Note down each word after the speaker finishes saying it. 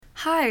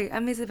Hi,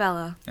 I'm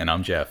Isabella. And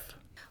I'm Jeff.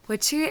 We're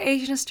two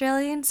Asian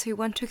Australians who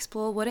want to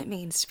explore what it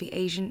means to be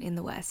Asian in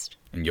the West.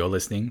 And you're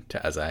listening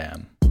to As I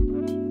Am.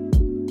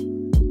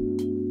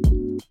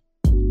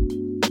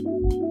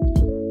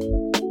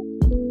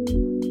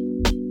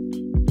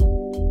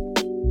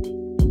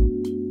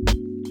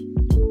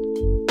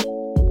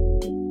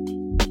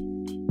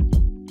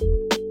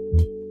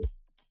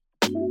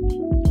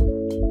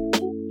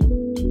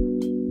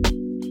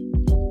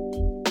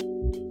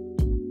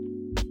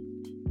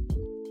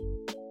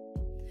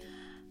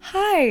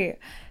 Hi!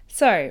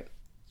 So,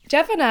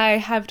 Jeff and I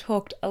have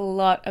talked a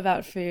lot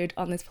about food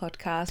on this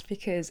podcast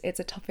because it's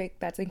a topic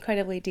that's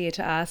incredibly dear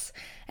to us.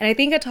 And I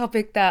think a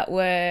topic that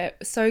we're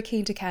so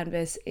keen to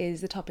canvass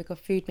is the topic of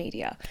food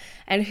media.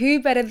 And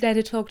who better than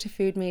to talk to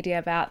food media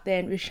about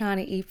than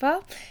Roshani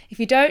Ipa? If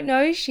you don't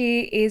know,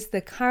 she is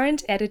the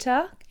current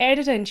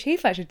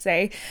editor-in-chief, I should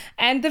say,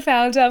 and the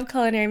founder of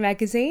Culinary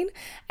Magazine,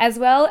 as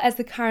well as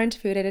the current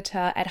food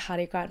editor at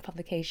Hardy Grant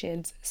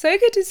Publications. So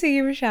good to see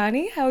you,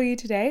 Roshani. How are you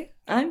today?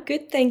 I'm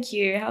good, thank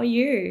you. How are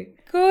you?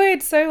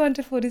 Good. So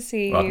wonderful to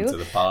see you. Welcome to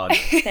the pod.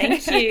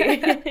 Thank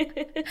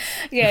you.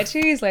 Yeah, 2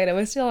 years later,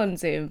 we're still on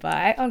Zoom, but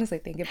I honestly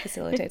think it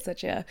facilitates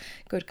such a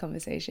good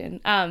conversation.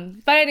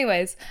 But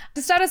anyways,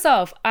 to start us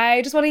off,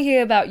 I just want to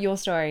hear about your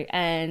story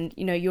and,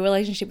 your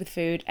relationship with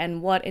food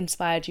and what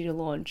inspired you to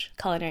launch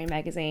Culinary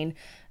Magazine.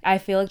 I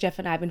feel like Jeff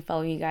and I have been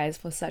following you guys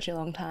for such a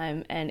long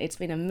time, and it's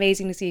been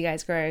amazing to see you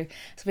guys grow.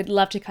 So we'd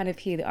love to kind of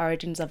hear the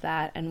origins of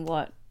that and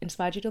what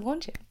inspired you to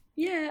launch it.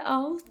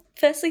 Yeah,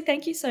 firstly,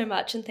 thank you so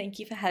much and thank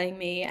you for having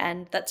me,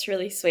 and that's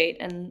really sweet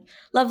and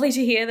lovely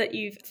to hear that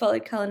you've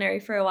followed culinary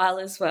for a while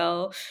as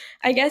well.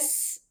 I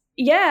guess,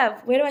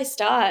 where do I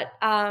start?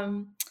 I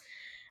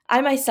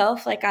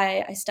myself,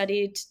 I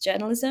studied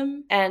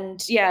journalism,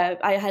 and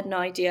I had no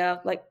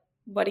idea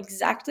what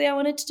exactly I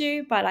wanted to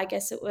do, but I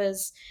guess it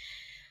was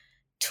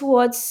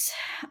towards,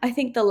 I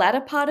think, the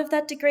latter part of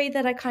that degree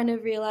that I kind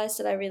of realized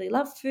that I really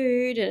love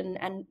food and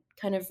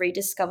kind of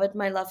rediscovered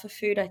my love for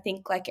food. I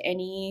think like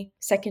any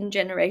second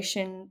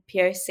generation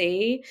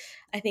POC,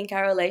 I think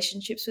our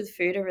relationships with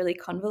food are really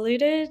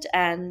convoluted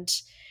and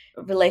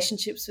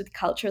relationships with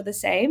culture are the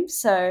same.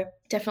 So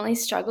definitely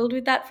struggled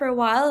with that for a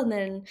while. And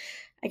then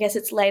I guess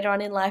it's later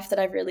on in life that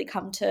I've really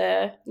come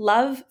to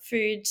love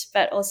food,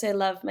 but also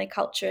love my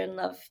culture and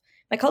love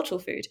my cultural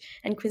food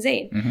and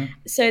cuisine. Mm-hmm.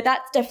 So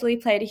that's definitely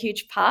played a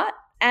huge part.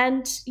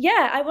 And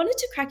I wanted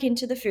to crack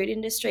into the food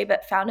industry,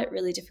 but found it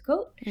really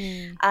difficult.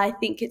 I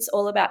think it's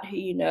all about who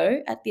you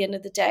know at the end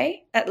of the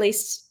day, at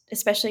least,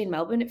 especially in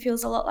Melbourne, it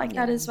feels a lot like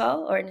that as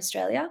well, or in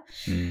Australia.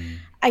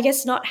 I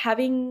guess not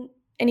having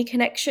any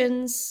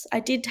connections. I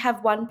did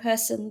have one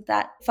person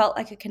that felt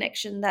like a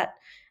connection that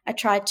I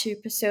tried to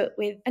pursue it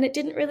with, and it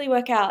didn't really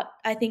work out.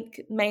 I think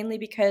mainly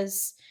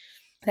because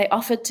they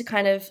offered to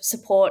kind of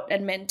support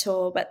and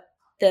mentor, but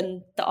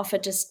then the offer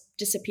just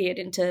disappeared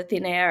into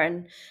thin air,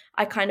 and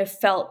I kind of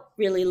felt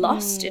really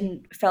lost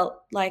and felt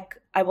like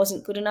I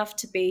wasn't good enough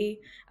to be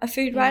a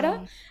food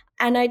writer.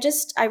 And I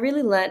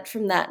really learnt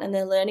from that, and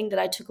the learning that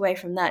I took away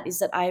from that is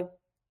that I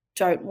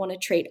don't want to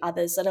treat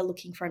others that are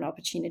looking for an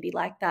opportunity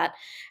like that.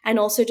 And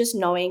also just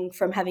knowing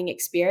from having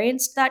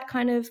experienced that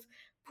kind of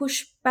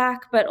pushback,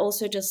 but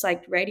also just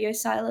like radio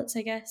silence,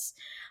 I guess,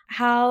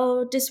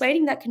 how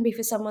dissuading that can be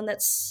for someone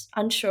that's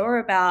unsure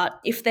about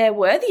if they're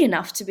worthy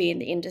enough to be in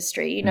the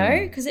industry,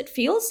 because it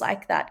feels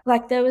like that.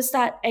 Like there was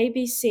that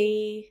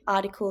ABC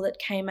article that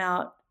came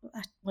out,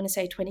 I want to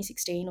say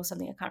 2016 or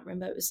something, I can't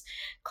remember. It was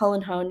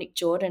Colin Ho and Nick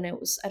Jordan. It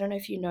was, I don't know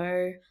if you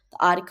know the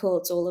article,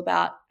 it's all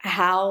about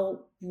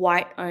how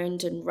white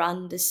owned and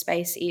run this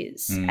space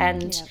is.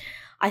 And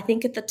I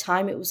think at the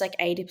time it was like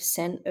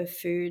 80% of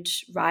food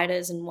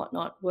writers and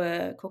whatnot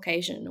were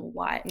Caucasian or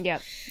white. Yeah.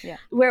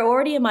 We're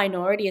already a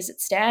minority as it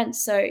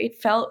stands, so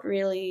it felt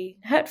really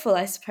hurtful,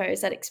 I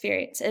suppose, that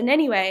experience. And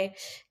anyway,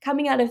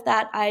 coming out of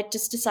that, I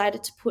just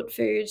decided to put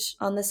food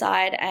on the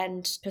side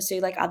and pursue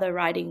like other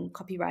writing,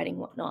 copywriting,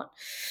 whatnot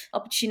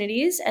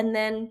opportunities. And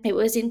then it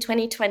was in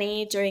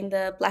 2020 during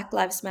the Black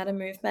Lives Matter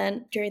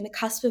movement, during the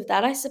cusp of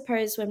that, I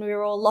suppose, when we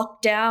were all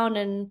locked down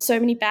and so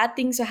many bad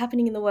things were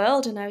happening in the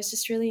world, and I was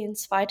just really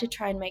inspired to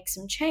try and make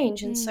some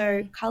change. And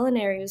so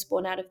culinary was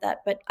born out of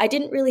that, but I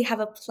didn't really have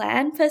a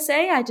plan per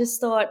se. I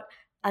just thought,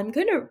 I'm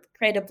going to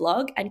create a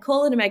blog and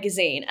call it a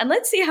magazine and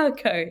let's see how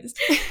it goes.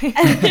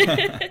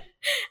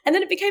 And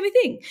then it became a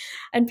thing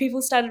and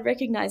people started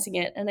recognizing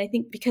it. And I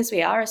think because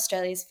we are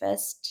Australia's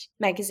first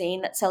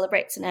magazine that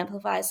celebrates and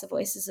amplifies the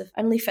voices of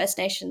only First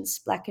Nations,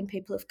 Black and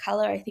people of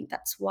colour, I think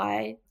that's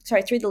why,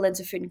 through the lens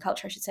of food and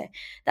culture, I should say,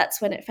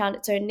 that's when it found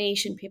its own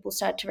niche and people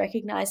started to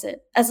recognize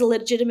it as a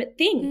legitimate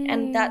thing.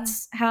 And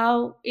that's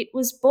how it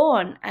was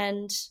born.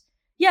 And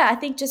I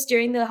think just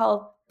during the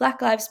whole Black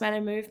Lives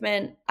Matter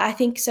movement, I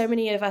think so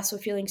many of us were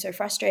feeling so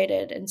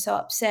frustrated and so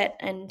upset.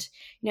 And,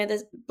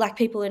 there's Black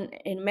people in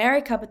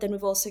America, but then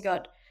we've also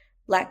got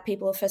Black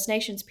people or First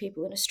Nations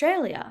people in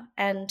Australia.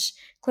 And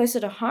closer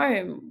to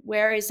home,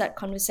 where is that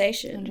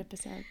conversation?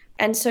 100%.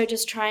 And so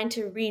just trying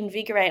to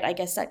reinvigorate, I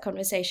guess, that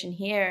conversation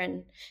here,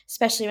 and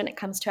especially when it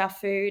comes to our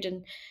food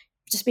and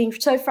just being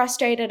so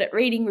frustrated at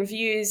reading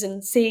reviews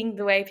and seeing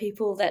the way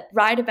people that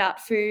write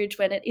about food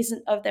when it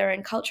isn't of their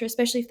own culture,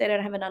 especially if they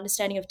don't have an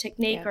understanding of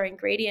technique or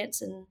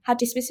ingredients, and how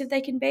dismissive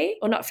they can be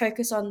or not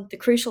focus on the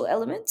crucial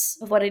elements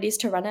of what it is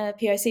to run a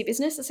POC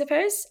business, I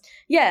suppose.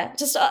 Yeah,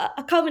 just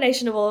a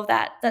combination of all of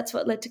that. That's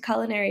what led to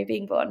Culinary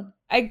being born.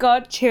 I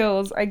got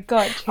chills.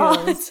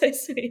 Oh, that's so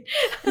sweet.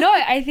 No,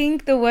 I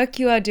think the work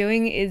you are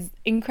doing is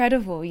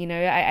incredible. You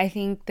know, I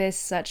think there's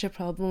such a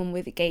problem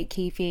with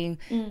gatekeeping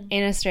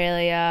in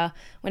Australia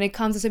when it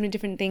comes to so many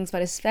different things,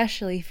 but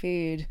especially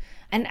food.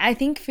 And I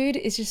think food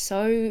is just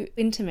so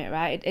intimate,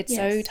 right? It's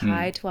so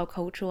tied to our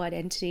cultural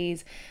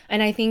identities.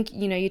 And I think,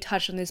 you know, you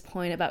touched on this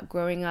point about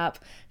growing up,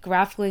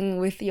 grappling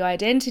with your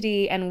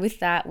identity and with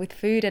that, with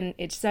food. And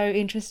it's so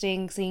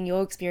interesting seeing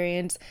your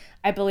experience.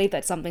 I believe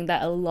that's something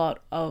that a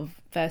lot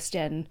of first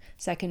gen,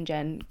 second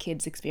gen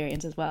kids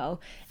experience as well.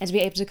 And to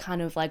be able to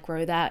kind of like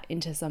grow that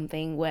into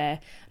something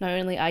where not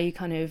only are you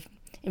kind of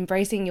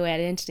embracing your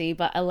identity,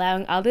 but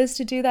allowing others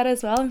to do that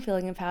as well and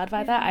feeling empowered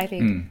by that, I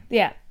think,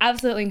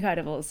 absolutely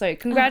incredible. So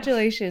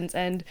congratulations.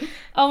 And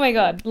oh my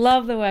God,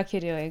 love the work you're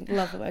doing.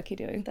 Love the work you're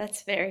doing.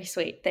 That's very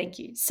sweet. Thank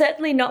you.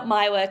 Certainly not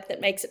my work that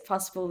makes it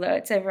possible, though.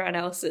 It's everyone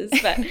else's,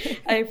 but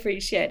I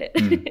appreciate it.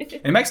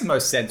 It makes the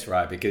most sense,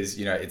 right? Because,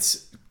 you know,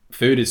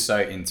 food is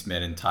so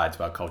intimate and tied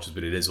to our cultures,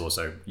 but it is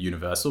also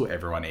universal.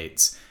 Everyone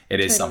eats.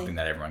 It is something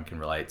that everyone can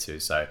relate to.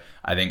 So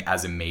I think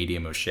as a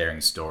medium of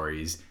sharing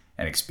stories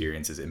and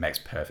experiences, it makes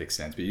perfect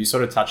sense. But you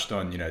sort of touched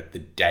on, you know, the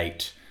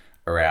date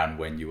around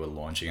when you were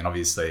launching. And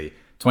obviously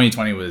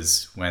 2020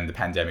 was when the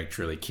pandemic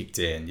truly kicked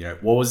in. You know,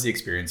 what was the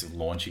experience of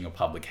launching a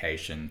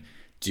publication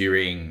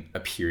during a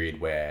period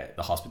where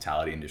the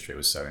hospitality industry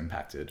was so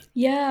impacted?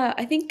 Yeah,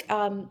 I think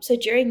so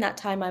during that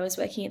time I was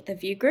working at the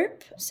View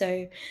Group.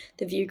 So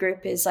the View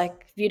Group is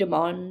like Vue de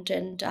Monde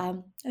and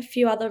a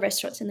few other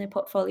restaurants in their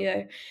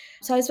portfolio.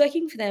 So I was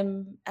working for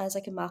them as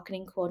like a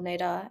marketing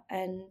coordinator,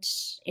 and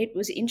it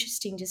was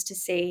interesting just to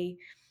see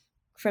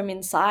from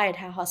inside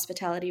how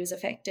hospitality was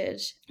affected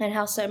and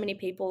how so many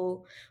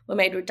people were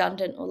made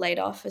redundant or laid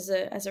off as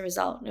a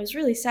result. And it was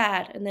really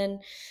sad. And then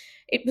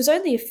it was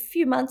only a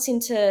few months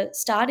into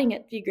starting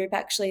at View Group,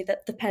 actually,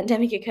 that the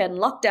pandemic occurred and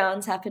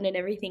lockdowns happened and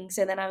everything.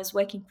 So then I was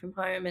working from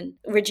home and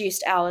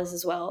reduced hours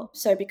as well.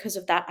 So because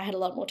of that, I had a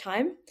lot more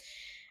time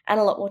and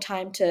a lot more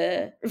time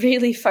to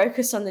really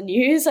focus on the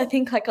news, I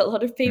think, like a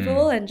lot of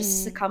people, and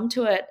just succumb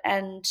to it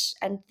and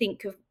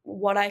think of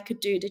what I could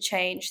do to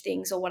change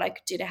things or what I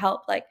could do to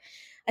help. Like,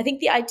 I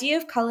think the idea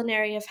of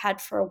Culinary I've had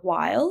for a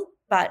while,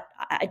 but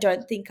I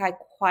don't think I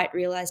quite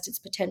realized its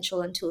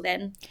potential until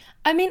then.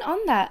 I mean, on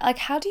that, like,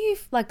 how do you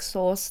like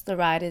source the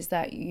writers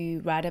that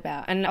you write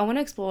about? And I want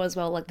to explore as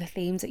well, like, the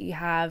themes that you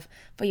have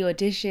for your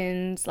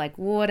editions, like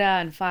water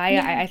and fire.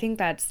 I think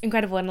that's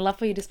incredible, and I'd love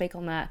for you to speak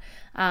on that.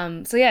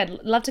 So yeah, I'd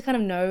love to kind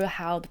of know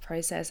how the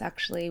process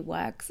actually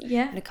works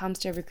when it comes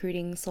to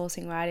recruiting,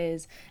 sourcing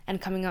writers,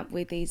 and coming up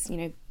with these, you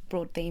know,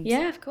 broad themes.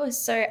 Yeah, of course.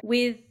 So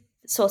with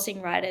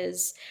sourcing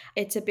writers,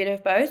 it's a bit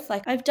of both.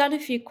 Like, I've done a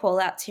few call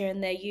outs here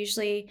and there.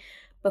 Usually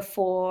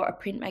before a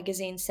print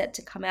magazine's set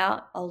to come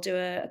out, I'll do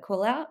a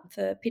call out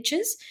for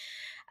pitches,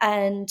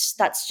 and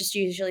that's just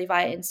usually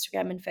via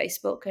Instagram and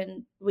Facebook,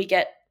 and we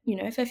get, you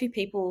know, a fair few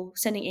people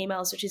sending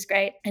emails, which is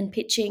great, and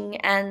pitching.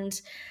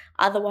 And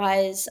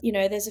otherwise, you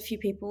know, there's a few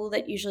people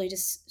that usually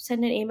just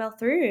send an email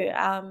through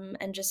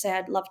and just say,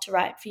 I'd love to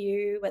write for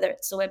you, whether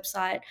it's the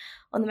website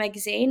on the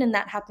magazine, and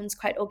that happens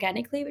quite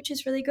organically, which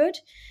is really good.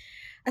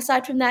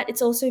 Aside from that,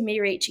 it's also me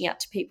reaching out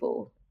to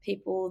people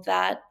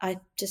that I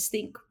just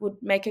think would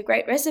make a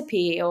great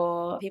recipe,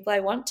 or people I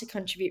want to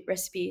contribute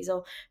recipes,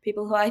 or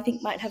people who I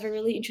think might have a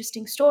really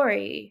interesting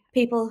story,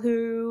 people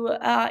who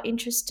are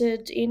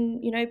interested in,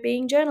 you know,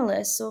 being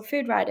journalists or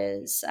food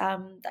writers,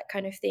 that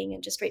kind of thing,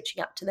 and just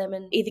reaching out to them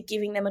and either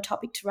giving them a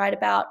topic to write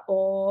about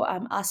or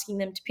asking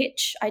them to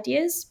pitch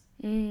ideas.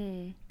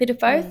 Bit of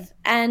both.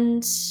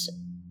 And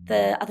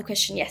the other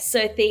question, yes,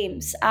 so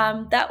themes.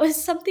 That was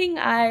something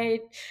I,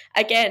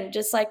 again,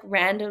 just like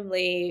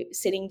randomly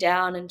sitting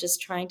down and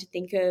just trying to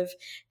think of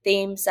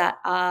themes that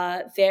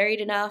are varied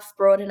enough,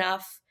 broad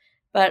enough,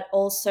 but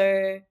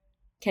also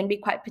can be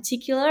quite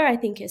particular, I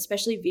think,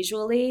 especially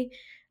visually,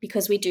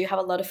 because we do have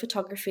a lot of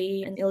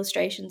photography and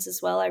illustrations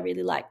as well. I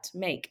really like to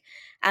make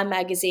our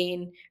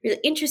magazine really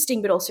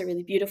interesting, but also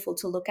really beautiful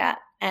to look at.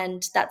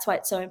 And that's why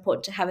it's so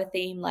important to have a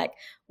theme like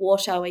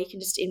water, where you can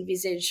just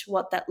envisage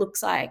what that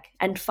looks like,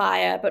 and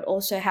fire, but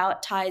also how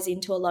it ties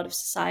into a lot of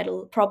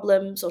societal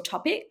problems or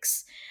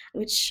topics,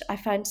 which I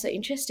find so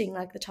interesting.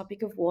 Like, the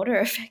topic of water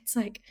affects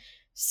like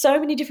so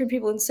many different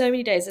people in so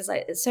many days.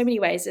 There's so many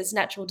ways. There's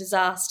natural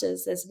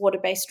disasters, there's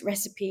water-based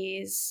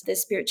recipes,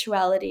 there's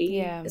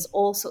spirituality, there's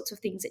all sorts of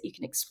things that you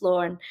can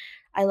explore. And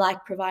I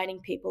like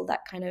providing people that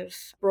kind of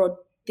broad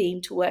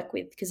theme to work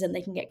with, because then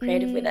they can get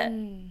creative with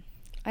it.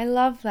 I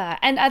love that.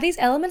 And are these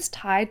elements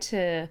tied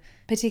to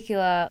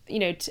particular, you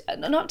know,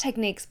 not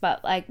techniques,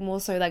 but like more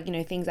so like, you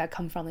know, things that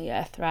come from the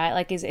earth, right?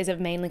 Like, is it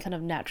mainly kind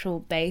of natural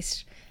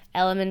based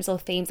elements or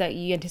themes that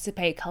you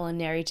anticipate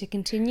Culinary to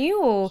continue,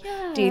 or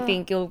do you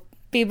think you'll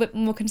be a bit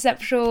more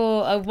conceptual?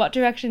 Or what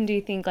direction do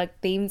you think like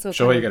themes will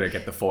Sure, you got to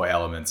get the 4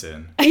 elements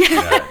in.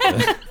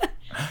 Yeah.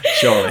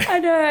 Surely. I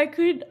know, I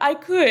could.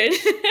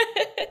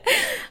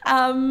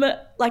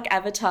 Like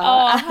Avatar.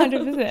 Oh,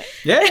 100%.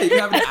 Yeah, you can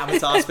have an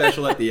Avatar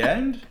special at the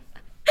end.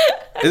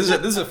 This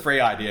is a free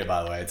idea,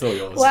 by the way. It's all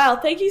yours. Wow,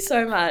 thank you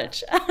so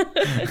much.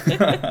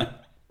 I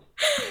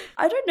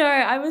don't know.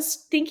 I was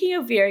thinking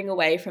of veering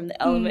away from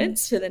the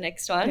elements for the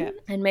next one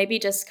and maybe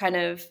just kind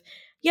of,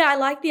 I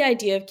like the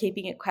idea of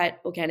keeping it quite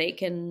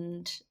organic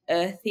and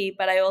earthy,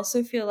 but I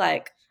also feel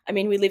like, I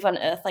mean, we live on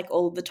Earth, like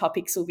all the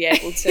topics we'll be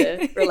able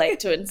to relate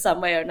to in some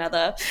way or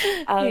another.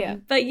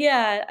 But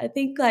yeah, I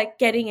think like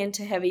getting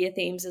into heavier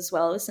themes as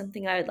well is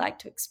something I would like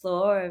to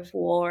explore, of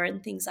war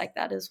and things like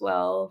that as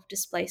well,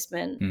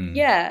 displacement.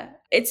 Yeah,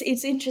 it's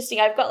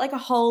interesting. I've got like a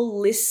whole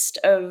list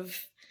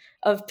of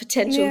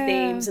potential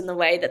themes and the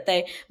way that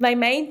my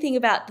main thing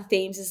about the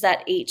themes is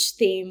that each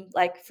theme,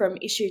 like from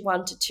issue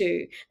 1 to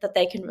 2, that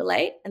they can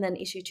relate, and then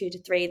issue 2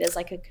 to 3 there's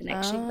like a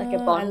connection, like a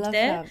bond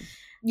there. That.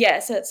 Yeah,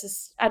 so it's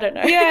just, I don't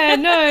know. Yeah,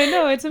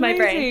 no, it's amazing.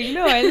 My brain.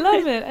 No, I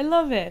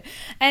love it.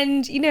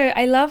 And, you know,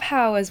 I love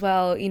how as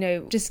well, you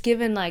know, just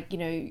given like, you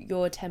know,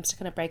 your attempts to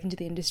kind of break into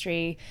the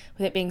industry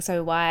with it being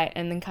so white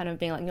and then kind of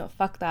being like, no,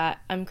 fuck that,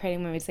 I'm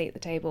creating my own seat at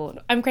the table.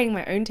 I'm creating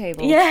my own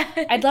table. Yeah.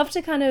 I'd love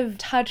to kind of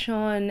touch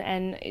on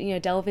and, you know,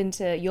 delve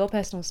into your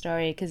personal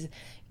story, because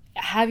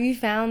have you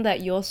found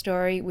that your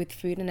story with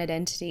food and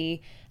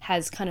identity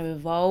has kind of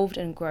evolved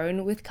and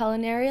grown with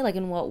Culinary? Like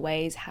in what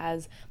ways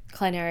has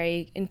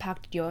Culinary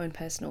impacted your own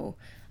personal,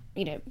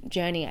 you know,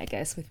 journey, I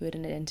guess, with food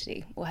and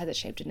identity, or has it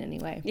shaped it in any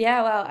way?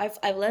 Yeah, well,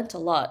 I've learnt a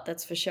lot,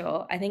 that's for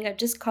sure. I think I'm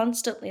just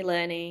constantly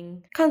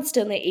learning,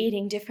 constantly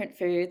eating different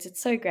foods.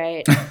 It's so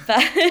great.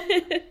 But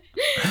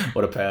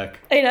what a perk.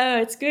 I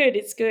know, it's good.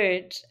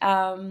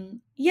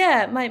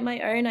 Yeah,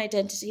 my own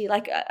identity,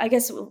 like I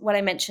guess what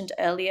I mentioned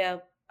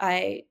earlier,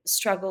 I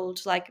struggled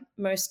like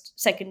most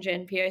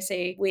second-gen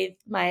POC with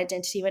my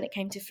identity when it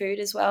came to food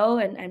as well,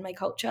 and my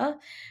culture.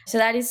 So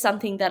that is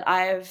something that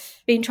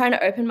I've been trying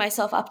to open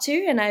myself up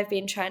to, and I've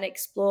been trying to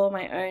explore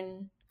my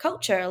own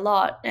culture a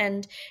lot.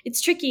 And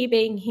it's tricky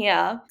being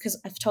here because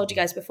I've told you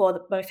guys before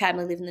that my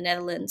family live in the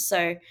Netherlands,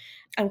 so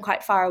I'm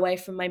quite far away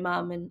from my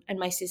mum and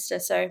my sister.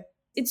 So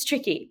it's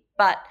tricky,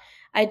 but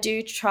I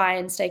do try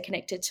and stay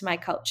connected to my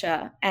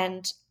culture,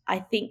 and I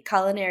think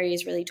Culinary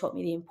has really taught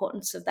me the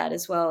importance of that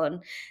as well,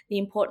 and the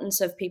importance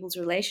of people's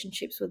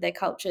relationships with their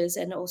cultures,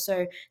 and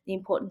also the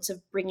importance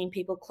of bringing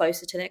people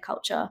closer to their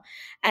culture.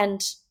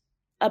 And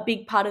a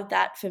big part of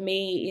that for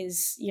me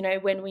is, you know,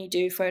 when we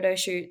do photo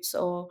shoots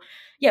for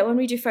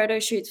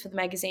the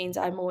magazines,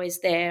 I'm always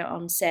there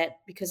on set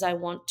because I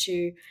want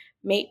to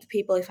meet the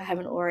people if I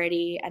haven't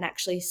already and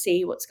actually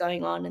see what's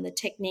going on and the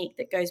technique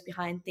that goes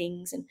behind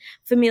things and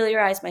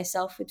familiarize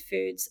myself with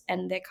foods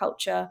and their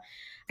culture.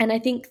 And I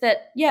think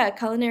that,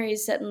 Culinary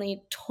has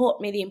certainly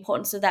taught me the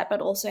importance of that, but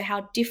also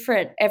how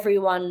different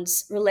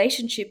everyone's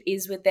relationship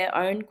is with their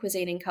own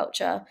cuisine and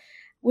culture,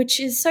 which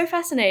is so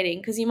fascinating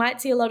because you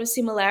might see a lot of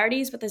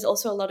similarities, but there's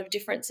also a lot of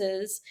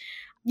differences.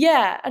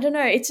 Yeah, I don't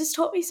know. It's just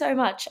taught me so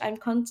much. I'm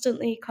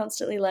constantly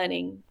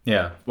learning.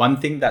 Yeah. One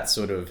thing that's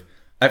sort of,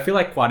 I feel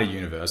like quite a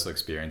universal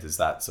experience is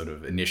that sort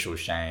of initial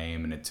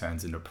shame and it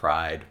turns into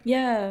pride.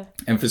 Yeah.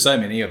 And for so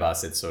many of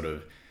us, it's sort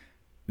of,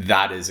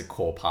 that is a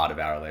core part of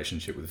our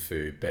relationship with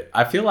food. But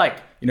I feel like,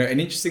 you know, an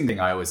interesting thing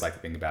I always like to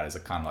think about is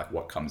kind of like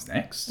what comes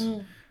next.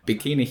 Be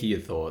keen to hear your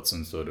thoughts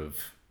on sort of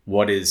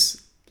what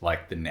is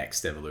like the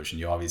next evolution.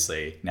 You're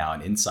obviously now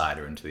an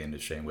insider into the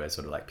industry and we're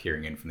sort of like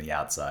peering in from the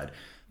outside.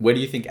 Where do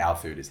you think our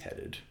food is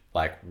headed?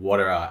 Like what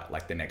are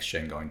like the next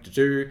gen going to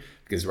do?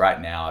 Because right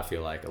now I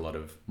feel like a lot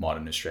of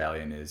modern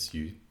Australian is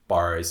you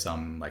borrow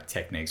some like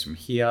techniques from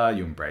here,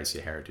 you embrace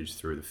your heritage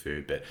through the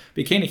food, but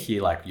be keen to hear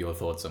like your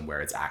thoughts on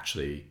where it's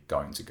actually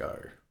going to go.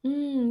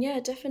 Yeah,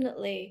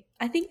 definitely.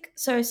 I think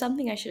so.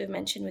 Something I should have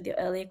mentioned with your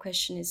earlier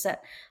question is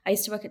that I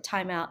used to work at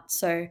Time Out.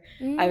 So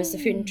I was the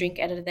food and drink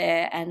editor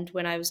there. And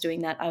when I was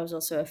doing that, I was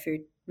also a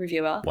food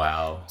reviewer.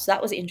 Wow. So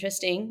that was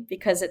interesting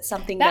because it's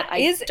something that I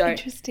is don't.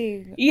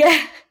 Interesting.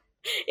 Yeah,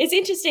 it's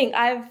interesting.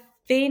 I've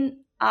been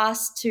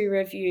asked to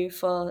review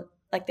for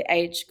like the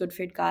Age Good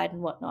Food Guide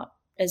and whatnot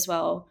as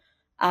well.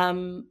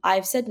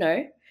 I've said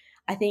no.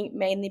 I think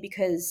mainly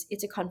because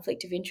it's a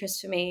conflict of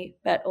interest for me,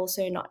 but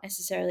also not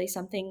necessarily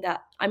something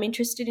that I'm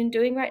interested in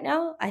doing right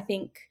now. I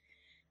think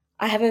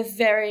I have a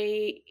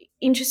very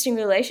interesting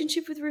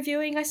relationship with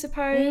reviewing, I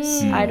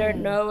suppose. I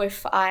don't know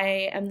if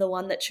I am the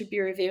one that should be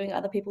reviewing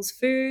other people's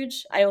food.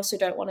 I also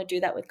don't want to do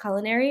that with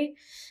Culinary.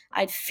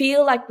 I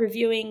feel like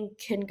reviewing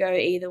can go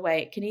either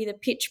way. It can either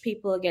pitch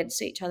people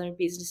against each other and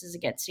businesses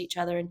against each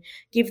other and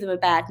give them a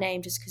bad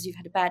name just because you've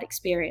had a bad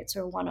experience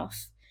or a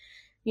one-off,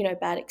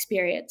 bad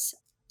experience.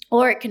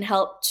 Or it can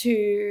help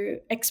to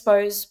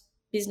expose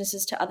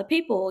businesses to other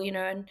people,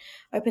 and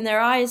open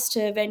their eyes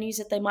to venues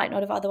that they might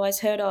not have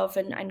otherwise heard of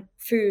and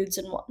foods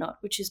and whatnot,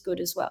 which is good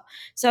as well.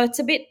 So it's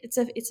a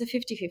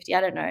 50-50, I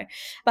don't know.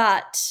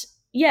 But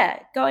yeah,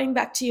 going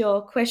back to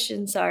your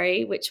question,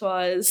 which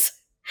was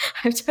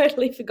I've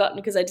totally forgotten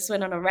because I just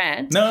went on a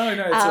rant. No,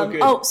 it's all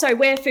good. So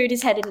where food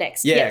is headed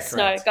next. Yeah, yes,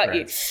 correct, no, got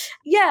you.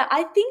 Yeah,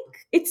 I think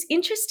it's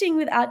interesting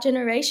with our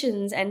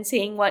generations and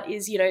seeing what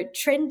is,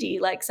 trendy.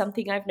 Like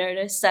something I've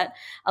noticed that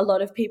a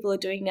lot of people are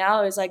doing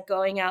now is like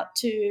going out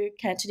to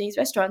Cantonese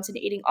restaurants and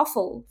eating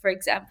offal, for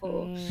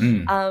example,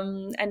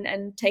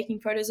 and taking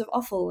photos of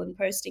offal and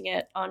posting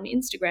it on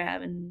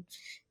Instagram. And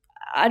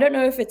I don't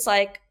know if it's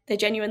like they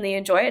genuinely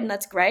enjoy it and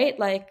that's great,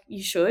 like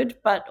you should,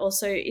 but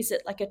also is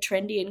it like a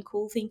trendy and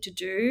cool thing to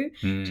do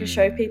to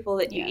show people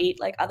that you eat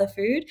like other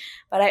food?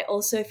 But I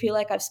also feel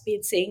like I've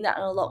been seeing that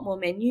on a lot more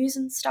menus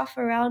and stuff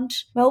around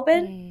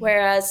Melbourne,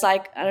 whereas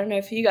like, I don't know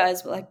if you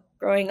guys were like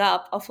growing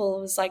up, offal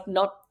was like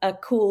not a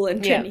cool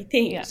and trendy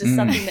thing. It's just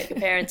something that your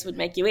parents would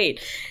make you eat.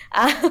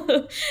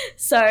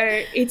 So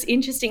it's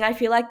interesting. I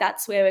feel like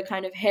that's where we're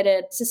kind of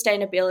headed.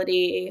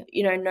 Sustainability,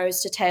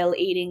 nose to tail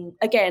eating,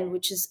 again,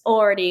 which is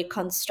already a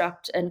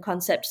concept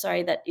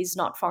that is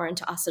not foreign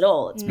to us at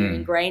all. It's been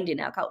ingrained in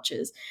our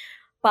cultures.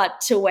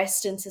 But to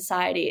Western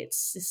society,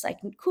 it's this like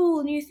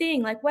cool new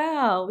thing, like,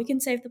 wow, we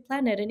can save the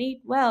planet and eat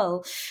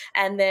well.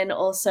 And then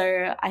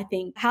also I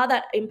think how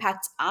that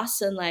impacts us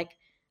and like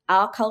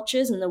our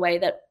cultures and the way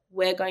that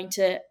we're going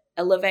to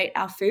elevate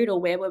our food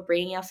or where we're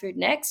bringing our food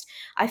next.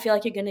 I feel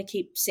like you're going to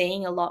keep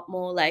seeing a lot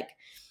more like,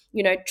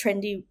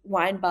 trendy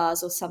wine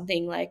bars or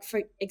something. Like,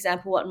 for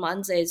example, what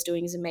Manze is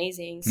doing is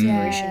amazing.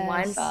 Russian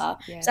wine bar.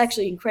 Yes. It's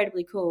actually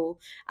incredibly cool.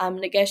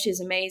 Nagesh is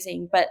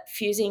amazing, but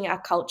fusing our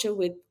culture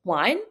with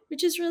wine,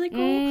 which is really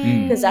cool,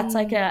 because that's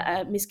like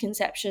a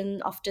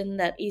misconception often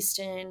that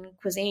Eastern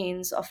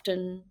cuisines,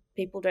 often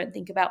people don't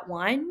think about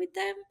wine with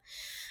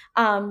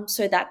them.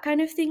 So that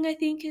kind of thing I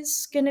think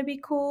is going to be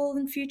cool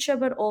in future,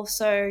 but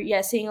also,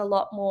 seeing a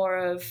lot more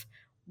of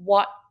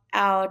what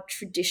our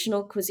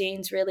traditional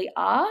cuisines really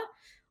are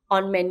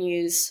on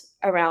menus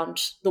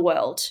around the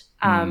world,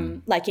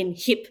 like on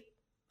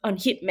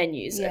hip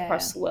menus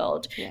across the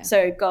world. Yeah.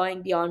 So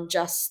going beyond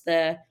just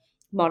the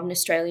modern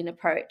Australian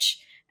approach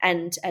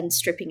and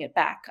stripping it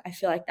back. I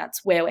feel like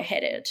that's where we're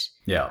headed.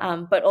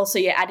 Yeah. But also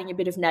adding a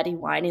bit of natty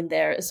wine in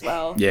there as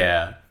well.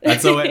 Yeah.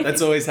 That's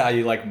always how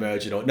you like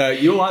merge it all. No,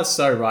 you are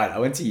so right. I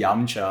went to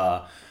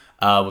Yamcha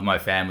with my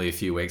family a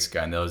few weeks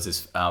ago, and there was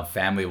this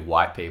family of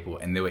white people,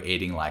 and they were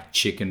eating like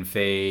chicken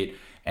feet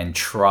and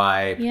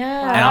tripe.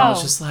 Yeah. And I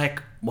was just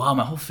like, wow,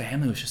 my whole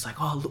family was just like,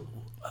 oh, look,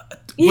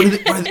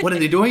 what are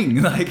they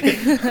doing? Like,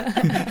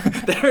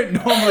 they don't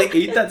normally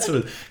eat that sort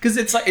of, because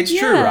it's like, it's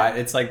true, right?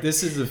 It's like,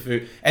 this is the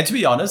food. And to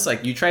be honest,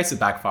 like, you trace it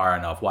back far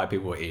enough, white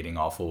people were eating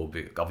offal,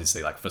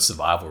 obviously, like, for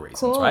survival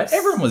reasons, right?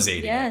 Everyone was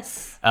eating it.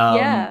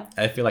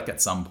 I feel like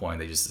at some point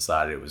they just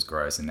decided it was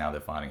gross, and now they're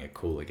finding it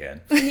cool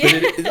again. But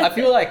I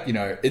feel like,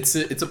 it's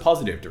a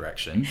positive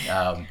direction.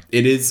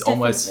 It is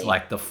almost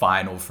like the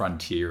final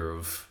frontier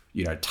of,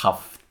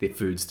 tough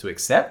foods to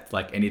accept,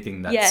 like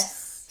anything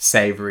that's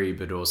savory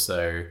but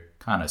also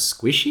kind of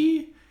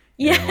squishy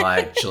and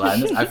like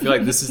gelatinous. I feel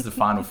like this is the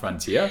final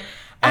frontier.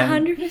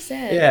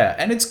 100%. Yeah,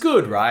 and it's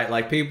good, right?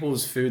 Like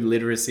people's food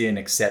literacy and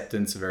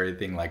acceptance of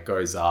everything like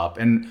goes up.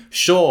 And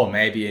sure,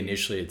 maybe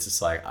initially it's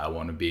just like, I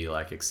want to be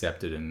like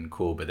accepted and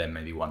cool, but then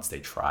maybe once they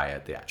try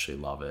it, they actually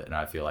love it. And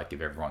I feel like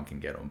if everyone can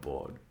get on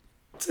board,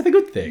 it's a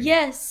good thing.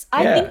 Yes,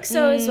 I think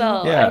so as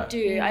well. I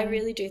do. I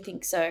really do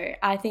think so.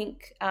 I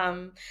think,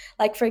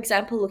 like, for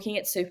example, looking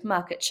at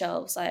supermarket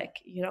shelves, like,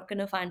 you're not going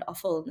to find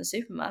offal in the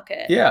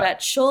supermarket. Yeah.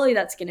 But surely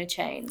that's going to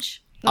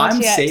change.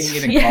 I'm seeing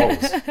it in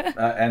Coles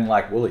and,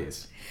 like,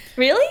 Woolies.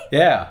 Really?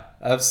 Yeah.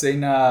 I've seen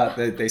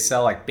they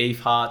sell, like, beef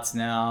hearts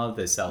now.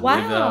 They sell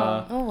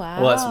liver. Oh, wow.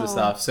 All that sort of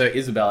stuff. So,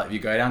 Isabella, if you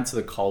go down to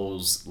the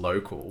Coles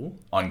local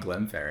on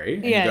Glenferrie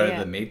and you go to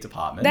the meat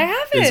department,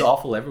 there's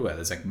offal everywhere.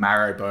 There's, like,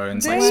 marrow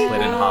bones, like, split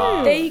in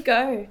half. There you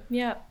go.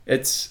 Yeah.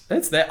 It's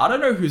there. I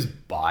don't know who's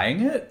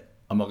buying it.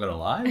 I'm not going to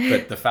lie.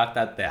 But the fact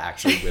that they're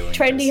actually willing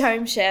Trendy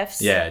home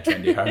chefs. Yeah,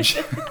 trendy home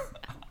chefs.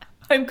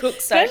 Home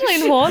cooked stuff.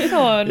 Especially in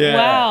Hawthorne.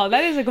 Wow,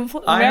 that is a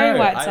very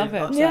white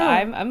suburb. So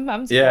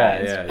I'm surprised.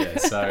 Yeah.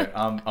 So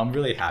I'm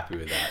really happy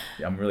with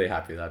that. I'm really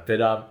happy with that.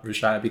 But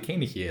Rushine, I'd be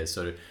keen to hear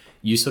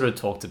you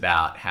talked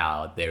about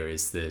how there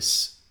is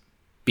this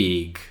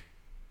big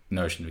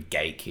notion of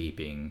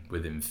gatekeeping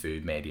within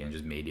food media and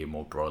just media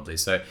more broadly.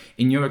 So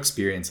in your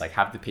experience, like,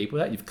 have the people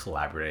that you've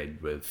collaborated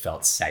with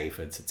felt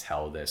safer to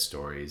tell their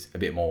stories a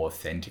bit more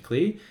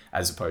authentically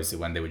as opposed to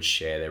when they would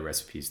share their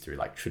recipes through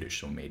like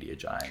traditional media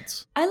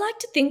giants? I like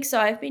to think so.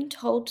 I've been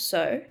told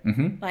so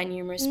by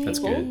numerous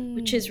people,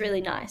 which is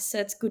really nice. So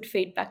it's good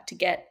feedback to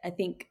get. I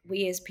think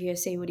we as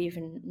POC would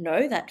even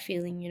know that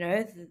feeling,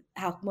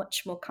 how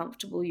much more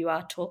comfortable you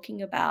are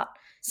talking about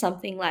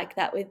something like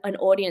that with an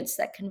audience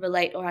that can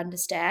relate or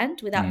understand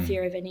without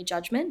fear of any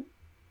judgment.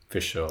 For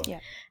sure. Yeah.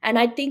 And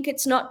I think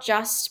it's not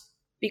just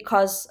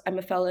because I'm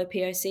a fellow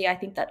POC. I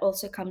think that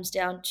also comes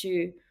down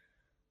to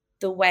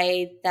the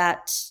way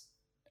that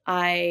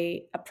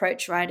I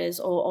approach writers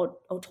or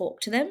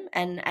talk to them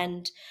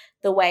and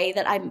the way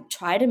that I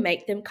try to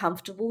make them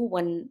comfortable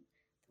when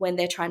when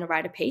they're trying to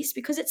write a piece,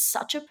 because it's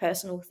such a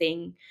personal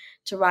thing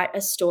to write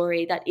a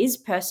story that is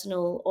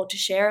personal or to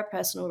share a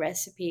personal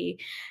recipe.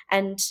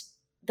 And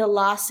the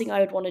last thing I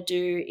would want to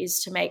do is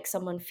to make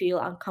someone feel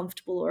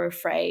uncomfortable or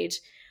afraid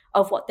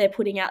of what they're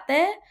putting out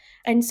there.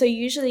 And so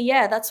usually,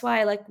 that's why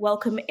I like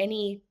welcome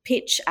any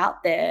pitch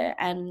out there.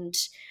 And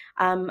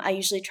I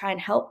usually try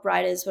and help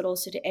writers, but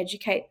also to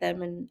educate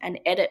them and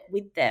edit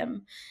with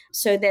them.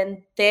 So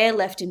then they're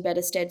left in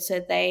better stead, so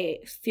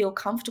they feel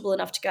comfortable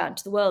enough to go out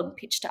into the world and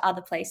pitch to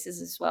other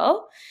places as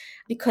well.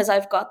 Because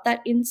I've got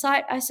that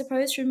insight, I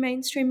suppose, from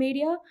mainstream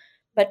media,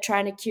 but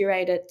trying to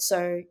curate it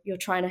so you're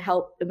trying to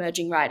help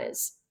emerging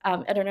writers.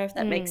 I don't know if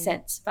that makes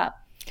sense, but...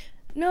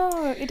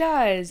 No, it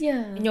does.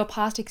 Yeah. In your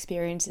past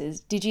experiences,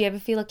 did you ever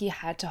feel like you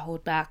had to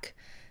hold back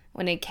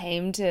when it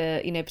came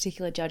to,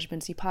 particular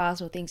judgments you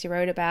passed or things you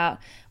wrote about?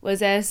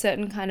 Was there a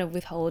certain kind of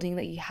withholding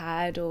that you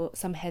had or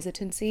some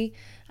hesitancy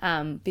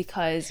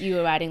because you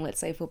were writing, let's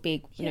say, for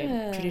big,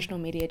 traditional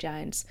media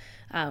giants,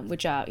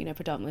 which are,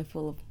 predominantly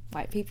full of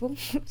white people,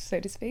 so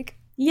to speak?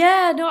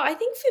 Yeah, no, I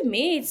think for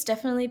me, it's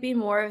definitely been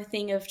more of a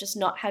thing of just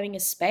not having a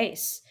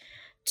space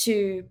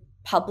to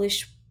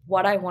publish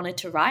what I wanted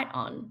to write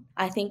on.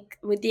 I think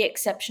with the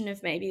exception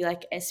of maybe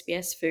like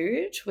SBS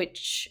Food,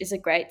 which is a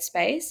great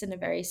space and a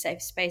very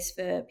safe space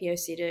for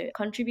POC to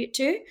contribute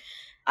to,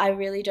 I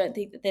really don't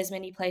think that there's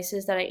many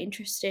places that are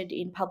interested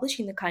in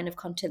publishing the kind of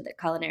content that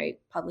Culinary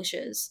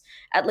publishes,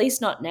 at least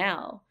not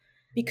now,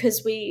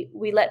 because we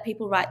let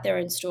people write their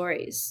own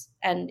stories,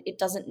 and it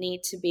doesn't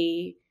need to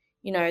be,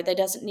 there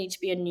doesn't need to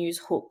be a news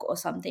hook or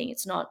something.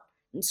 It's not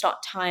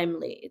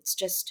timely. It's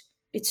just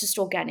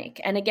organic.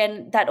 And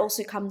again, that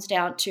also comes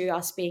down to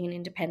us being an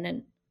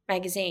independent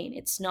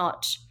magazine.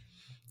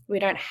 We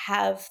don't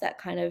have that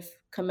kind of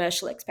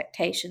commercial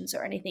expectations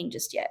or anything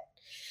just yet.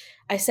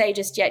 I say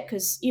just yet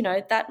because,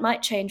 that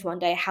might change one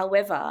day.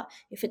 However,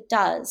 if it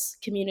does,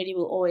 community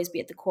will always be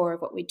at the core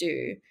of what we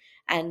do.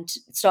 And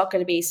it's not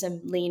going to be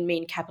some lean,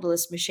 mean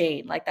capitalist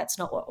machine. Like, that's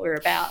not what we're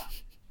about.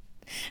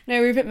 No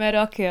Rupert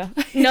Murdoch here.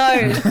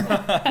 No.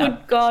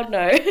 Good God,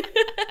 no.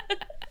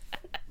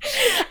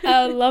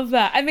 I love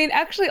that. I mean,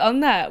 actually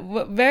on that,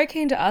 very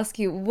keen to ask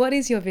you, what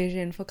is your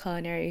vision for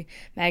Culinary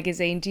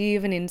Magazine? Do you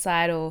have an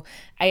insight, or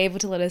are you able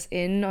to let us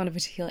in on a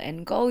particular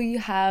end goal you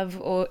have,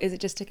 or is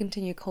it just to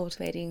continue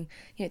cultivating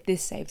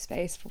this safe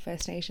space for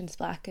First Nations,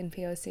 Black and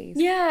POCs?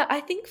 Yeah, I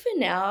think for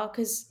now,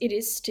 because it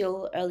is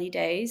still early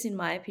days in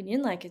my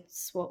opinion, like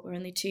we're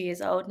only 2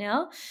 years old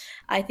now.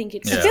 I think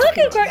it's... I feel like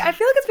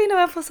it's been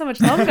around for so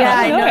much longer. Yeah,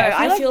 I know.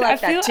 I feel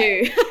like that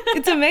too.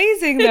 It's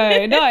amazing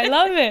though. No, I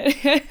love it.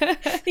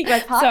 I think my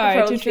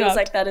partner probably feels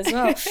like that as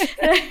well.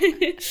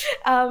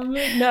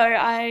 No,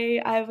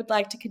 I would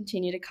like to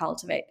continue to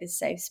cultivate this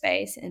safe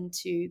space and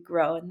to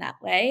grow in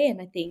that way.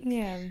 And I think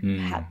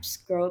perhaps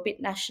grow a bit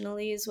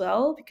nationally as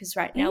well, because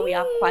right now we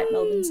are quite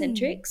Melbourne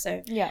centric.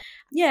 So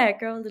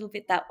grow a little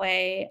bit that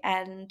way,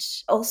 and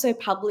also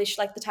publish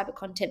like the type of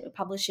content we're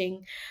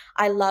publishing.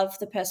 I love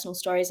the personal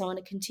stories. I want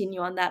to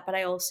continue on that, but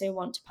I also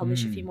want to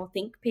publish a few more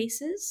think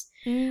pieces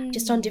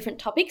just on different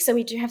topics. So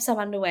we do have some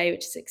underway,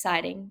 which is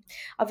exciting.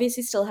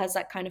 Obviously still has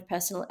that kind of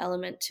personal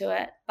element to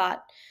it,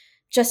 but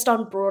just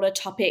on broader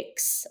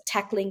topics,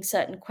 tackling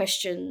certain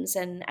questions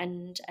and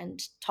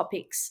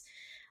topics.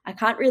 I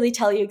can't really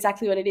tell you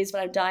exactly what it is, but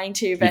I'm dying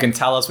to. But you can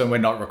tell us when we're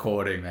not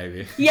recording,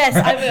 maybe. Yes,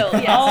 I will.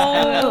 Yes,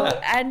 I will.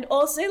 And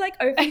also like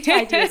open to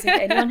ideas. If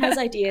anyone has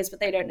ideas, but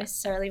they don't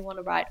necessarily want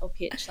to write or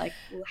pitch, like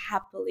we'll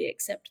happily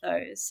accept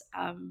those.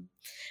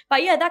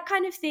 But yeah, that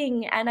kind of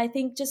thing. And I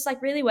think just like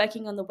really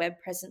working on the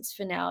web presence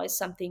for now is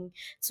something.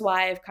 That's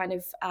why I've kind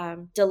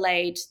of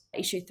delayed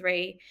issue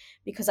 3,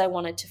 because I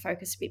wanted to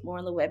focus a bit more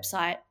on the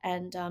website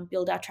and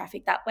build our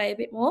traffic that way a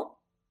bit more.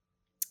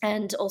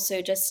 And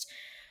also just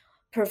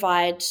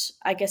provide,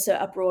 I guess,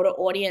 a broader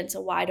audience,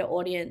 a wider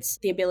audience,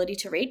 the ability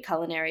to read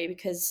Culinary,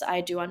 because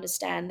I do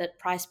understand that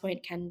price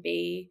point can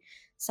be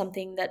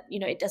something that,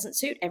 it doesn't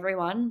suit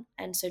everyone.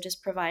 And so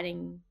just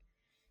providing,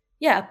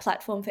 a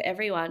platform for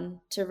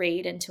everyone to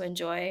read and to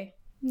enjoy.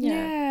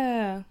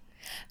 Yeah.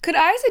 Could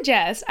I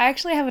suggest, I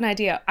actually have an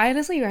idea. I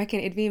honestly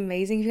reckon it'd be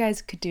amazing if you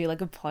guys could do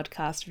like a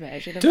podcast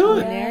version of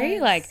Culinary.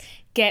 Yes. Like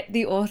get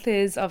the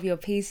authors of your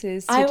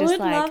pieces to I just would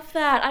like... love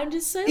that. I'm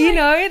just so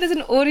there's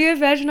an audio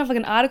version of like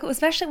an article,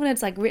 especially when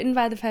it's like written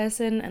by the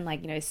person and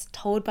like,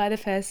 told by the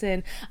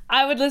person.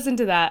 I would listen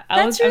to that.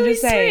 That's really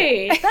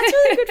sweet. That's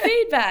really good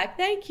feedback.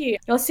 Thank you.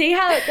 We'll see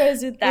how it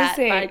goes with that.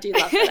 But I do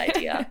love that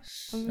idea.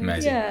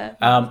 Amazing.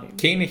 Yeah.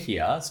 Keen to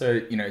hear. So,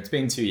 it's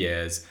been 2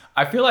 years.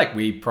 I feel like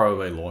we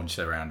probably launched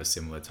around a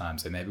similar time.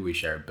 So maybe we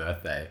share a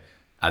birthday,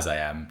 as I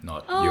am,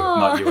 not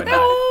you and I.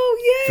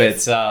 Oh,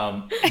 yes.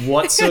 But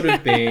what's sort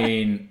of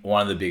been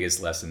one of the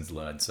biggest lessons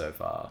learned so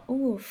far?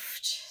 Oof,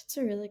 that's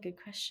a really good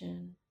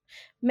question.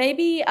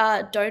 Maybe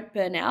don't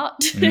burn out.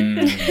 It's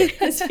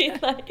been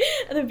like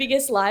the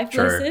biggest life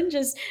lesson.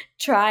 Just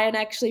try and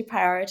actually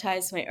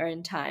prioritize my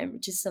own time,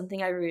 which is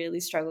something I really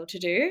struggle to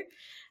do.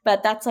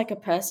 But that's like a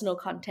personal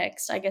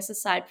context. I guess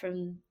aside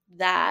from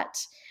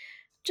that,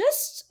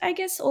 just, I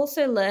guess,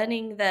 also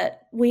learning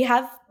that we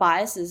have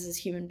biases as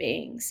human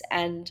beings,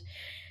 and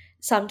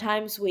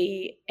sometimes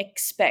we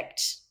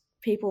expect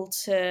people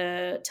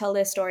to tell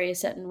their story a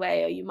certain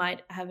way, or you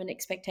might have an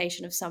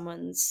expectation of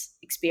someone's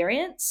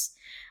experience,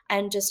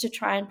 and just to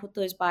try and put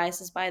those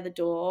biases by the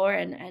door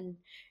and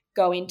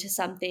go into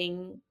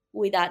something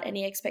without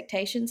any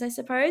expectations, I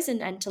suppose,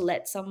 and to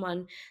let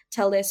someone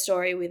tell their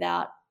story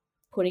without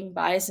putting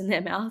bias in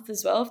their mouth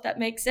as well, if that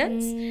makes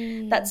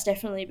sense. That's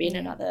definitely been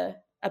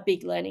a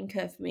big learning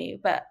curve for me.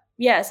 But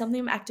yeah, something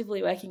I'm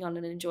actively working on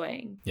and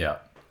enjoying. Yeah,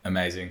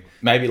 amazing.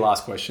 Maybe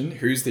last question.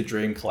 Who's the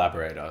dream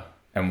collaborator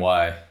and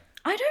why?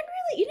 I don't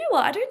really, you know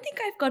what? I don't think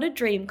I've got a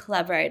dream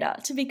collaborator,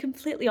 to be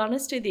completely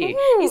honest with you.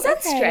 Ooh, Is that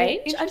okay.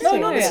 strange? I No,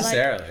 don't know. not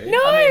necessarily. No,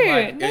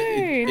 I mean,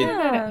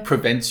 no. it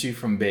prevents you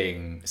from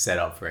being set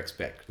up for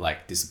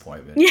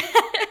disappointment.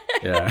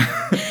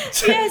 Yeah.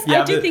 So Yes, you I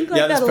have do think like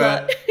you have that a this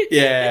lot.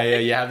 Yeah.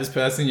 You have this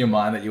person in your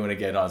mind that you want to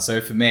get on. So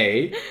for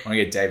me, I want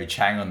to get David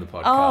Chang on the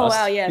podcast. Oh,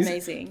 wow. Yeah, He's-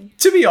 amazing.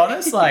 To be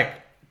honest, like,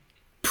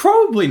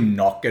 probably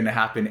not going to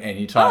happen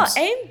anytime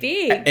Aim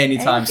big.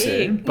 anytime Aim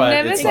soon. big. But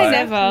Never it's say like,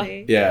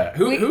 never. Yeah.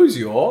 Who's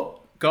your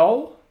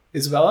goal,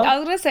 Isabella? I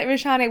was going to say,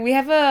 Roshani, we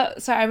have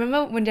I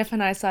remember when Jeff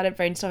and I started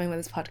brainstorming with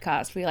this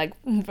podcast, we like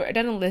wrote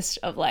down a list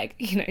of like,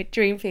 you know,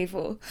 dream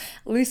people.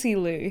 Lucy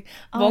Liu,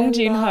 Bong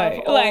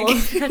Joon-ho.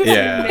 Like,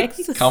 Yeah.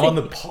 amazing. Come on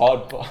the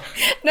pod.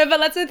 no, but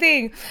that's the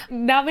thing.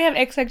 Now we have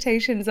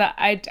expectations that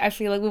I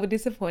feel like we were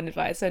disappointed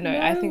by. So no,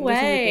 I think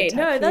this will be a good time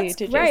No, for you that's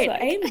to great. just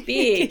like Aim keep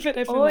big. it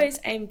open. Always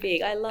aim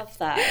big. I love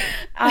that.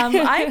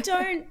 I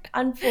don't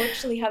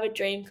unfortunately have a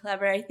dream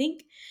collaborator. I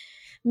think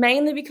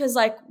mainly because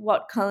like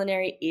what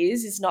culinary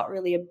is not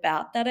really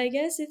about that, I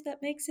guess, if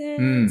that makes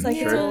sense. Like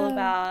it's true. all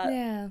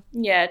about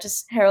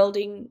just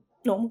heralding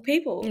normal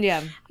people.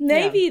 Yeah.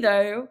 Maybe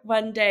though,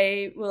 one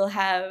day we'll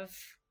have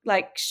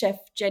like Chef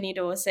Jenny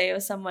Dorsey or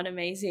someone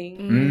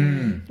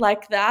amazing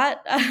like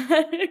that. I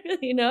don't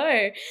really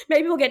know.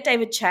 Maybe we'll get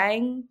David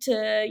Chang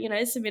to, you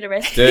know, submit a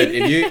recipe.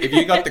 Dude, if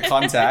you got the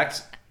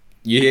contact,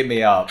 you hit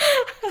me up.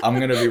 I'm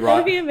gonna be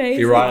writing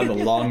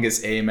the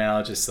longest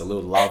email, just a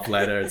little love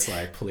letter. It's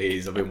like,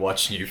 please, I've been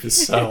watching you for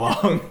so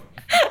long.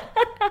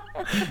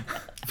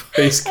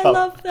 Please come. I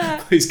love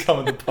that. Please come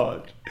on the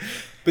pod.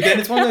 But then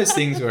it's one of those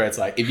things where it's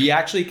like, if you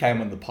actually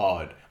came on the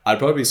pod, I'd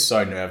probably be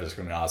so nervous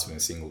when I asked him a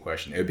single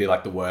question. It would be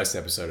like the worst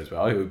episode as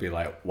well. It would be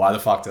like, why the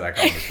fuck did I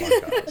come on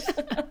this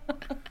podcast?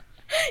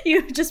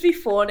 You would just be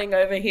fawning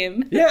over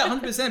him. Yeah,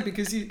 100%,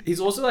 because he's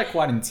also like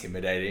quite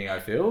intimidating, I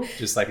feel.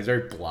 Just like he's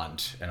very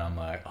blunt, and I'm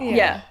like, oh,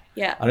 Yeah.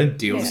 I don't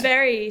deal He's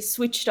very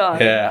switched on.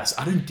 Yeah,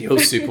 I don't deal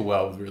super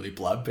well with really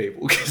blunt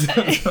people.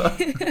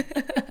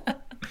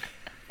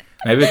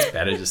 Maybe it's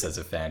better just as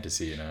a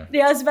fantasy, you know?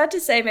 Yeah, I was about to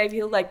say maybe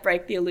he'll like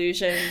break the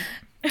illusion.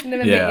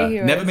 Never meet your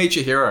heroes. Never meet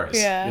your heroes.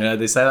 Yeah. You know,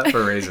 they say that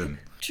for a reason.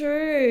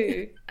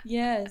 True.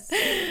 Yes.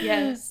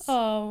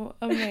 Oh,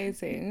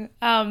 amazing.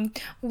 Well,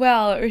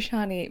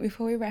 Roshani,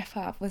 before we wrap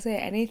up, was there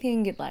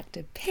anything you'd like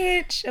to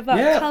pitch about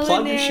plug your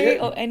culinary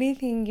shit. or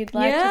anything you'd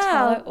like to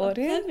tell our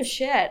audience?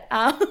 Shit.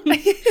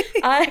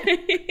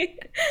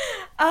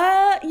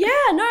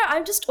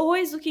 I'm just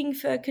always looking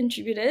for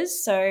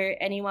contributors. So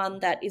anyone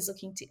that is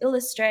looking to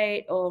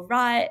illustrate or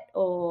write,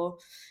 or,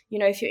 you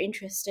know, if you're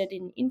interested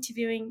in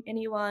interviewing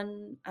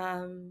anyone,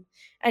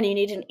 and you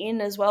need an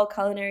in as well,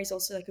 culinary is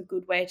also like a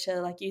good way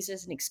to like use it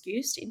as an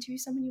excuse to interview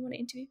someone you want to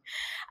interview.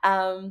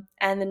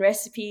 And then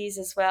recipes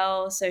as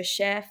well. So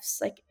chefs,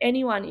 like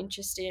anyone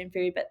interested in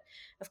food, but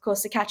of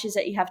course the catch is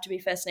that you have to be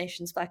First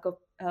Nations, Black, or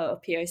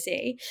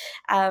POC.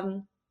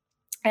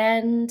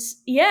 And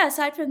yeah,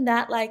 aside from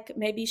that, like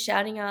maybe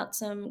shouting out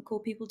some cool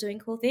people doing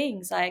cool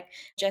things, like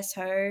Jess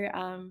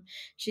Ho.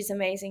 She's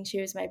amazing. She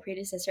was my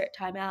predecessor at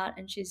Time Out,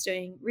 and she's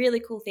doing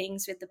really cool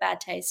things with the Bad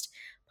Taste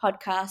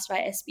podcast by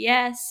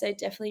SBS. So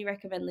definitely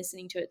recommend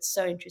listening to it. It's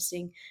so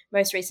interesting.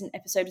 Most recent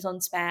episode was on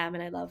spam,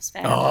 and I love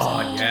spam.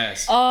 Oh,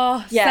 yes.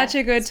 Oh, Yeah, such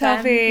a good spam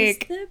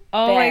topic. is the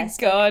Oh my best.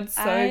 God,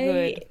 so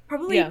good.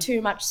 Probably too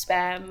much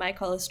spam. My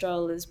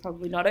cholesterol is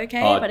probably not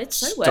okay, but it's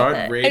so worth don't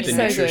it. read It's the so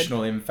good.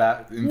 nutritional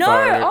info.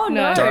 No,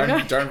 No.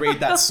 Don't read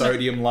that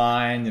sodium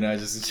line, you know,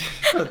 just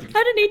I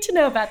don't need to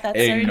know about that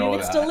sodium. Ignore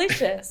It's that.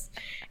 delicious.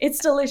 It's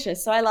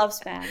delicious. So I love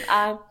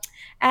spam.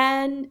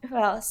 And who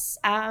else?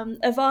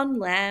 Yvonne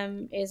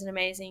Lamb is an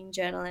amazing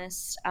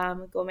journalist,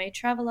 gourmet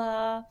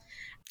traveler.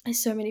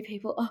 There's so many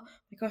people. Oh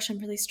my gosh, I'm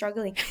really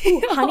struggling.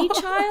 Ooh,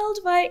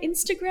 Honeychild by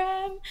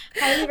Instagram.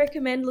 Highly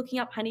recommend looking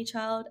up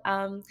Honeychild.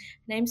 Her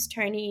name's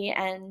Tony,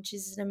 and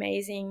she's an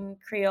amazing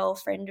Creole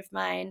friend of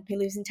mine who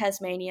lives in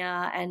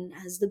Tasmania and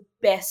has the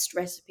best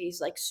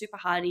recipes, like super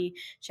hearty.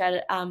 She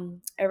had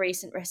a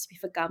recent recipe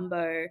for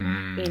gumbo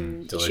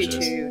in delicious.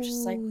 Shutu, which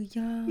is like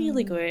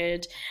really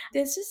good.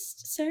 There's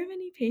just so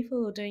many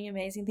people doing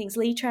amazing things.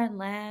 Lee Tran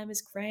Lam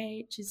is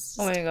great. She's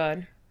Oh my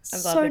God. I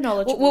love so it.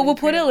 knowledgeable. We'll and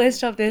put a creative.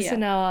 list of this Yeah.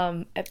 in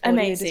our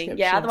Amazing.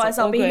 Yeah, otherwise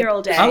I'll be good. here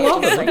all day. I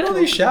love it. Just, Look like, at all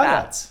these talking about-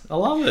 shout outs. I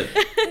love it.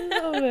 I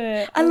love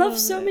it. I love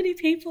so many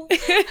people.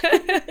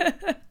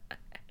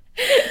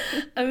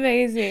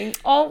 Amazing.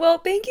 Oh, well,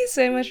 thank you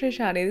so much,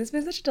 Roshani. This has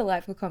been such a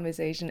delightful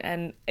conversation,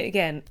 and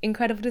again,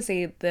 incredible to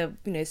see the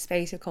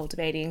space you're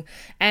cultivating.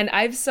 And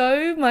I have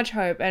so much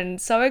hope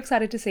and so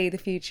excited to see the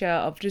future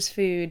of just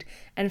food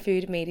and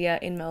food media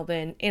in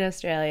Melbourne, in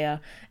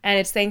Australia. And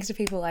it's thanks to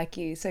people like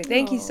you. So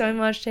thank you so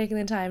much for taking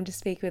the time to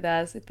speak with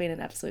us. It's been an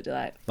absolute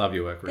delight. Love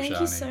your work, Roshani. Thank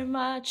you so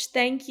much.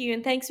 Thank you.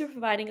 And thanks for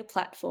providing a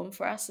platform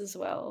for us as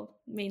well.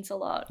 It means a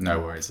lot. No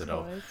worries at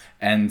all.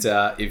 And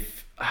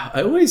if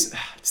I always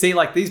see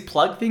like these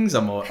plug things,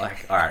 I'm all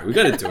like, all right, we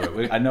got to do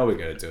it. I know we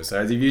got to do it.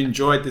 So if you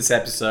enjoyed this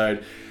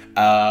episode,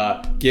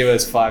 give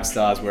us 5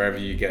 stars wherever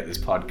you get this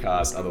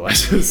podcast.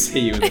 Otherwise, we'll see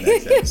you in the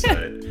next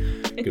episode.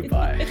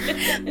 Goodbye.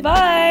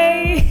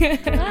 Bye.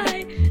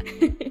 Bye.